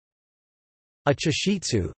A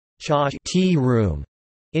chashitsu tea room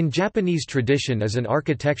in Japanese tradition is an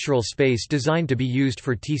architectural space designed to be used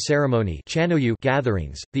for tea ceremony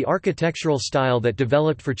gatherings. The architectural style that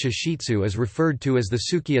developed for chashitsu is referred to as the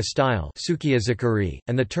Sukiya style,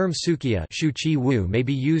 and the term Sukiya may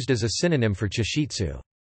be used as a synonym for chashitsu.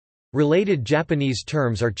 Related Japanese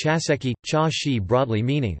terms are chaseki, cha-shi broadly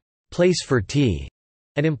meaning place for tea,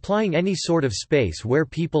 and implying any sort of space where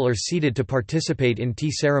people are seated to participate in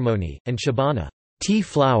tea ceremony, and shibana, tea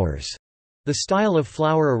flowers, the style of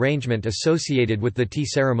flower arrangement associated with the tea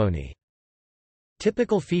ceremony.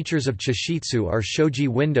 Typical features of chashitsu are shoji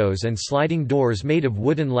windows and sliding doors made of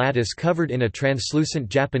wooden lattice covered in a translucent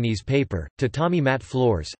Japanese paper, tatami mat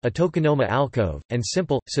floors, a tokonoma alcove, and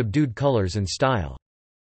simple, subdued colors and style.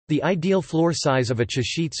 The ideal floor size of a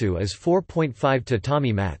chashitsu is 4.5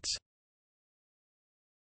 tatami mats.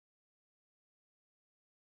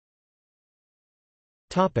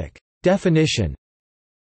 Definition.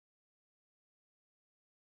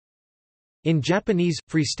 In Japanese,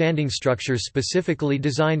 freestanding structures specifically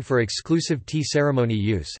designed for exclusive tea ceremony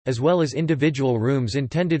use, as well as individual rooms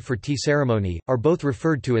intended for tea ceremony, are both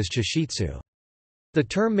referred to as chashitsu. The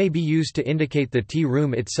term may be used to indicate the tea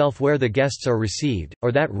room itself where the guests are received,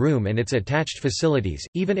 or that room and its attached facilities,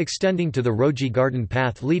 even extending to the roji garden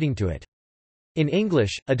path leading to it. In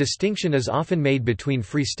English, a distinction is often made between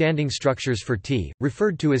freestanding structures for tea,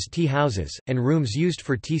 referred to as tea houses, and rooms used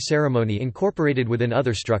for tea ceremony incorporated within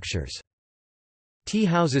other structures. Tea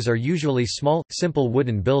houses are usually small, simple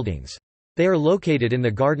wooden buildings. They are located in the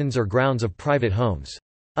gardens or grounds of private homes.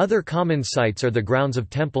 Other common sites are the grounds of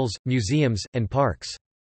temples, museums, and parks.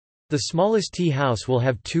 The smallest tea house will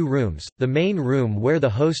have 2 rooms, the main room where the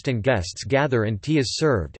host and guests gather and tea is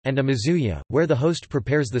served, and a mizuya, where the host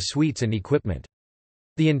prepares the sweets and equipment.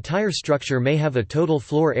 The entire structure may have a total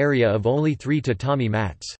floor area of only 3 tatami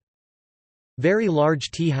mats. Very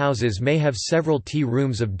large tea houses may have several tea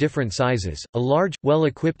rooms of different sizes, a large,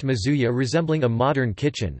 well-equipped mizuya resembling a modern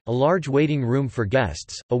kitchen, a large waiting room for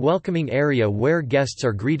guests, a welcoming area where guests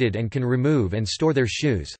are greeted and can remove and store their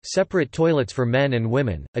shoes, separate toilets for men and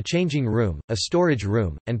women, a changing room, a storage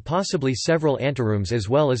room, and possibly several anterooms as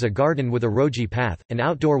well as a garden with a roji path, an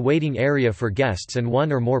outdoor waiting area for guests and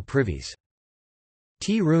 1 or more privies.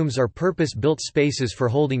 Tea rooms are purpose-built spaces for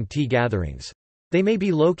holding tea gatherings. They may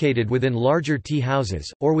be located within larger tea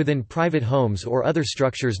houses, or within private homes or other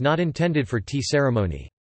structures not intended for tea ceremony.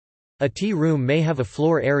 A tea room may have a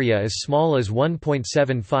floor area as small as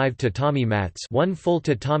 1.75 tatami mats, 1 full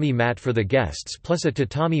tatami mat for the guests plus a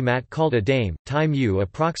tatami mat called a dame, time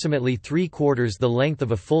approximately 3/4 the length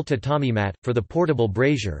of a full tatami mat, for the portable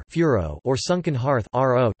brazier or sunken hearth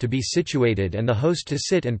to be situated and the host to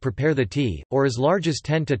sit and prepare the tea, or as large as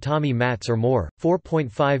 10 tatami mats or more.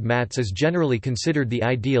 4.5 mats is generally considered the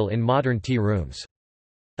ideal in modern tea rooms.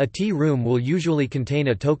 A tea room will usually contain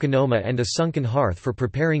a tokonoma and a sunken hearth for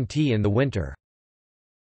preparing tea in the winter.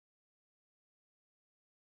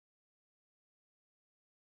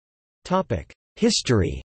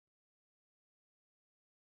 History.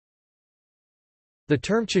 The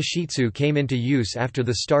term chashitsu came into use after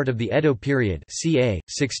the start of the Edo period ca.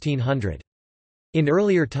 1600. In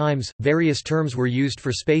earlier times, various terms were used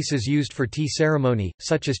for spaces used for tea ceremony,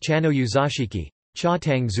 such as chanoyu zashiki,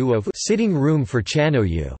 sitting room for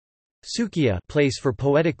chanoyu, sukiya, place for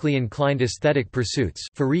poetically inclined aesthetic pursuits,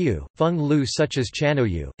 furyu, feng lu such as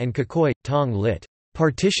chanoyu, and kakoi, tong lit,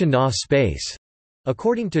 partitioned off space.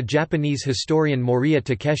 According to Japanese historian Moriya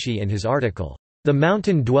Takeshi in his article, The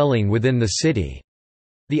Mountain Dwelling Within the City,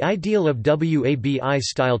 the ideal of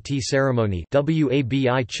wabi-style tea ceremony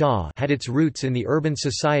had its roots in the urban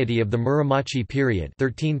society of the Muromachi period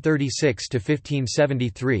 1336 to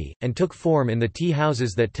 1573, and took form in the tea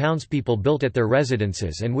houses that townspeople built at their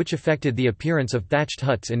residences and which affected the appearance of thatched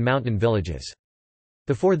huts in mountain villages.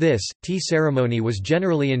 Before this, tea ceremony was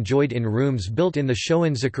generally enjoyed in rooms built in the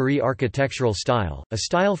Shoin-zukuri architectural style, a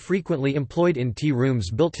style frequently employed in tea rooms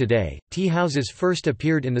built today. Tea houses first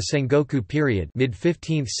appeared in the Sengoku period,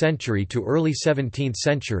 mid-15th century to early 17th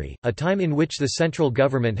century, a time in which the central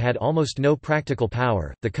government had almost no practical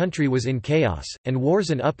power, the country was in chaos, and wars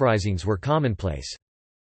and uprisings were commonplace.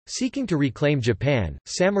 Seeking to reclaim Japan,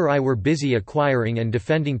 samurai were busy acquiring and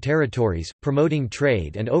defending territories, promoting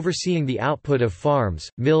trade and overseeing the output of farms,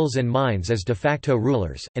 mills and mines as de facto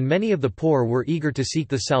rulers, and many of the poor were eager to seek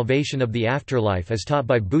the salvation of the afterlife as taught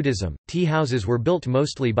by Buddhism. Tea houses were built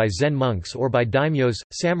mostly by Zen monks or by daimyos,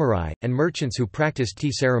 samurai, and merchants who practiced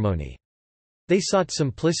tea ceremony. They sought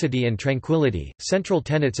simplicity and tranquility, central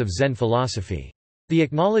tenets of Zen philosophy. The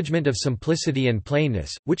acknowledgement of simplicity and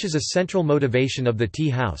plainness, which is a central motivation of the tea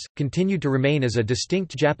house, continued to remain as a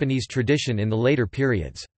distinct Japanese tradition in the later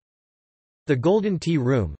periods. The Golden Tea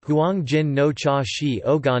Room, Huang-jin no cha shi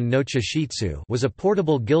ogan no chashitsu, was a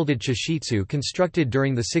portable gilded chashitsu constructed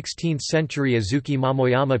during the 16th century Azuki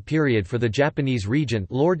Momoyama period for the Japanese regent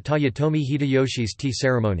Lord Toyotomi Hideyoshi's tea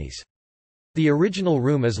ceremonies. The original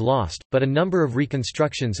room is lost, but a number of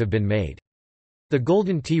reconstructions have been made. The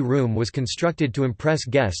Golden Tea Room was constructed to impress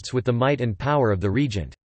guests with the might and power of the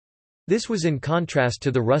regent. This was in contrast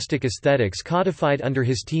to the rustic aesthetics codified under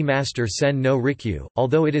his tea master Sen no Rikyu,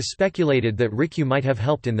 although it is speculated that Rikyu might have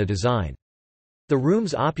helped in the design. The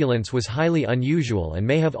room's opulence was highly unusual and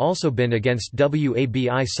may have also been against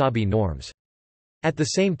wabi-sabi norms. At the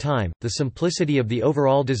same time, the simplicity of the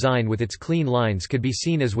overall design with its clean lines could be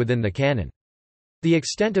seen as within the canon. The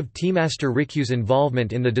extent of Teamaster Rikyu's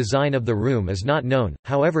involvement in the design of the room is not known,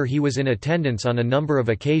 however he was in attendance on a number of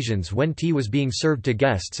occasions when tea was being served to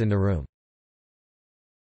guests in the room.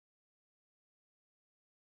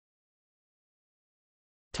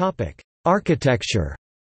 Architecture.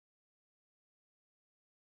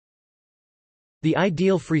 The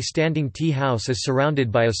ideal freestanding tea house is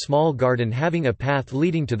surrounded by a small garden having a path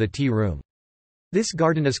leading to the tea room. This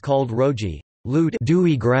garden is called roji,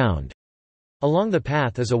 dewy ground. Along the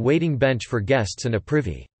path is a waiting bench for guests and a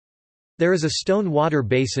privy. There is a stone water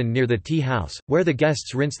basin near the tea house, where the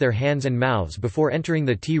guests rinse their hands and mouths before entering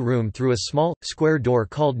the tea room through a small, square door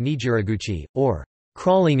called nijiraguchi, or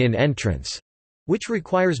crawling-in entrance, which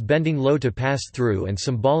requires bending low to pass through and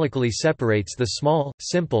symbolically separates the small,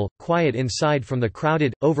 simple, quiet inside from the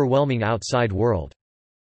crowded, overwhelming outside world.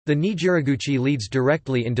 The nijiraguchi leads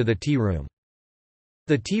directly into the tea room.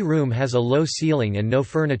 The tea room has a low ceiling and no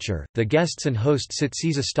furniture. The guests and host sit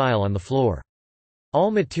seiza style on the floor.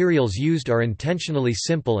 All materials used are intentionally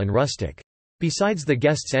simple and rustic. Besides the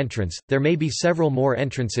guest's entrance, there may be several more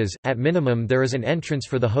entrances. At minimum, there is an entrance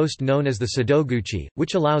for the host known as the sadoguchi,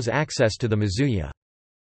 which allows access to the mizuya.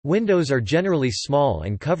 Windows are generally small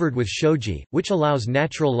and covered with shoji, which allows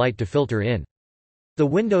natural light to filter in. The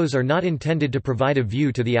windows are not intended to provide a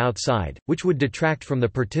view to the outside, which would detract from the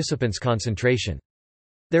participants' concentration.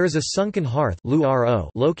 There is a sunken hearth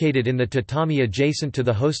located in the tatami adjacent to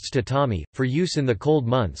the host's tatami, for use in the cold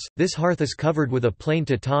months. This hearth is covered with a plain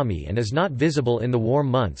tatami and is not visible in the warm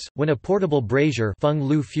months, when a portable brazier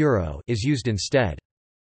is used instead.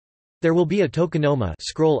 There will be a tokonoma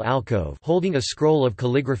scroll alcove holding a scroll of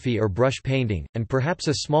calligraphy or brush painting, and perhaps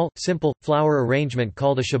a small, simple, flower arrangement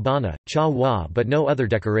called a shibana, cha-wa, but no other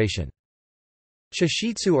decoration.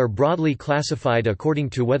 Chashitsu are broadly classified according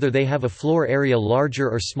to whether they have a floor area larger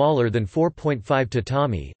or smaller than 4.5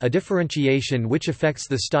 tatami, a differentiation which affects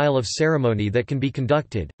the style of ceremony that can be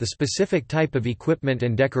conducted, the specific type of equipment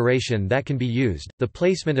and decoration that can be used, the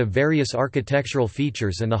placement of various architectural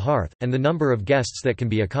features and the hearth, and the number of guests that can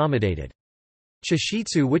be accommodated.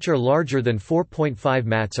 Chashitsu which are larger than 4.5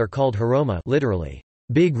 mats are called haroma, literally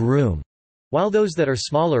big room, while those that are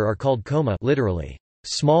smaller are called koma, literally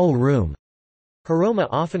small room. Haroma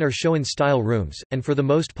often are shoin-style rooms, and for the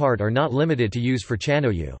most part are not limited to use for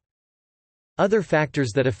chanoyu. Other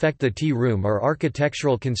factors that affect the tea room are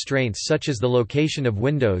architectural constraints such as the location of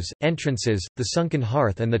windows, entrances, the sunken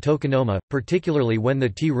hearth and the tokonoma, particularly when the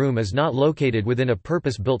tea room is not located within a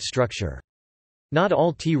purpose-built structure. Not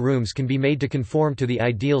all tea rooms can be made to conform to the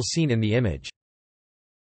ideal seen in the image.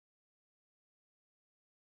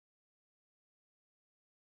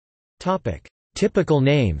 Typical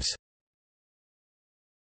names.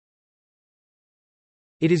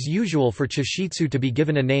 It is usual for chashitsu to be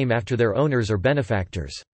given a name after their owners or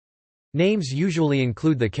benefactors. Names usually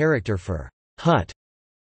include the character for hut,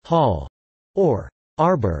 hall, or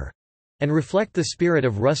arbor, and reflect the spirit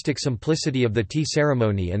of rustic simplicity of the tea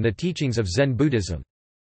ceremony and the teachings of Zen Buddhism.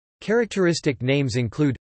 Characteristic names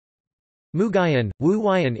include Mugayan,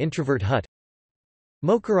 Wu-Wayan introvert hut,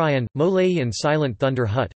 Mokurayan, Molayan silent thunder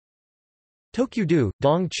hut, Tokyudu,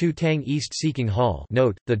 Dong Chu Tang East Seeking Hall.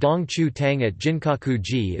 Note, the Dong Chu Tang at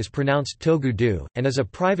Jinkaku-ji is pronounced Togu-du, and is a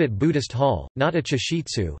private Buddhist hall, not a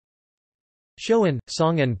chashitsu. Shoan,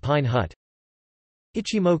 Song-en Pine Hut.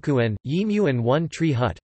 Ichimoku-en, Yimu-en One Tree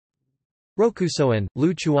Hut. Rokuso-en,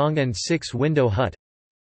 Lu Chuang-en Six Window Hut.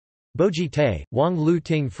 Boji-te, Wang Lu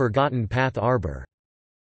Ting Forgotten Path Arbor.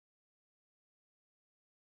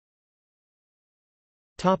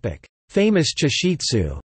 Famous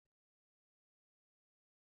chashitsu.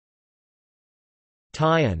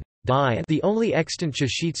 Taian, the only extant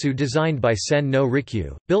chashitsu designed by Sen no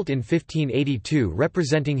Rikyu, built in 1582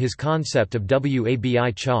 representing his concept of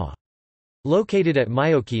wabi-cha. Located at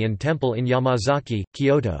Myoki-en Temple in Yamazaki,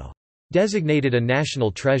 Kyoto. Designated a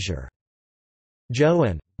national treasure. Jo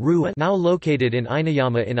and Ru, now located in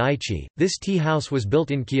Inayama in Aichi. This tea house was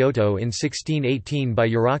built in Kyoto in 1618 by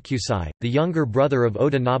Yurakusai, the younger brother of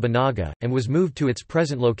Oda Nobunaga, and was moved to its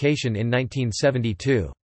present location in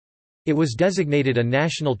 1972. It was designated a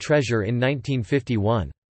national treasure in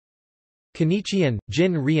 1951. Kanichian,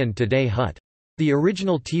 Jin Rian Today Hut. The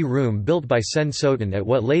original tea room built by Sen Soten at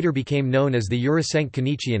what later became known as the Urasenk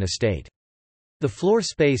Kanichian estate. The floor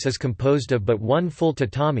space is composed of but one full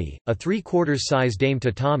tatami, a 3/4 size dame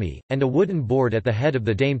tatami, and a wooden board at the head of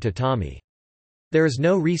the dame tatami. There is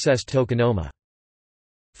no recessed tokonoma.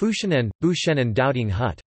 Fushinen, Bushenan Doubting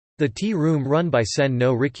Hut. The tea room run by Sen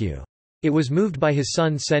no Rikyu. It was moved by his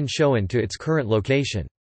son Sen Shoin to its current location.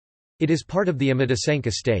 It is part of the Amadasenk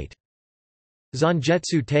estate.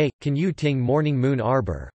 Zanjetsu Te, Kanyu Ting Morning Moon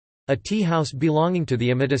Arbor. A tea house belonging to the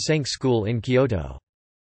Amadasenk school in Kyoto.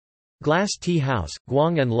 Glass Tea House,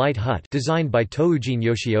 Guang and Light Hut designed by Toujin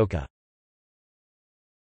Yoshioka.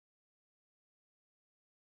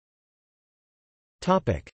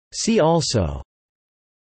 See also: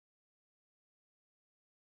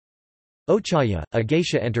 Ochaya, a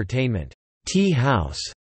geisha entertainment. Tea house.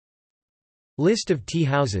 List of tea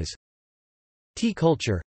houses. Tea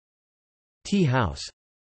culture. Tea house.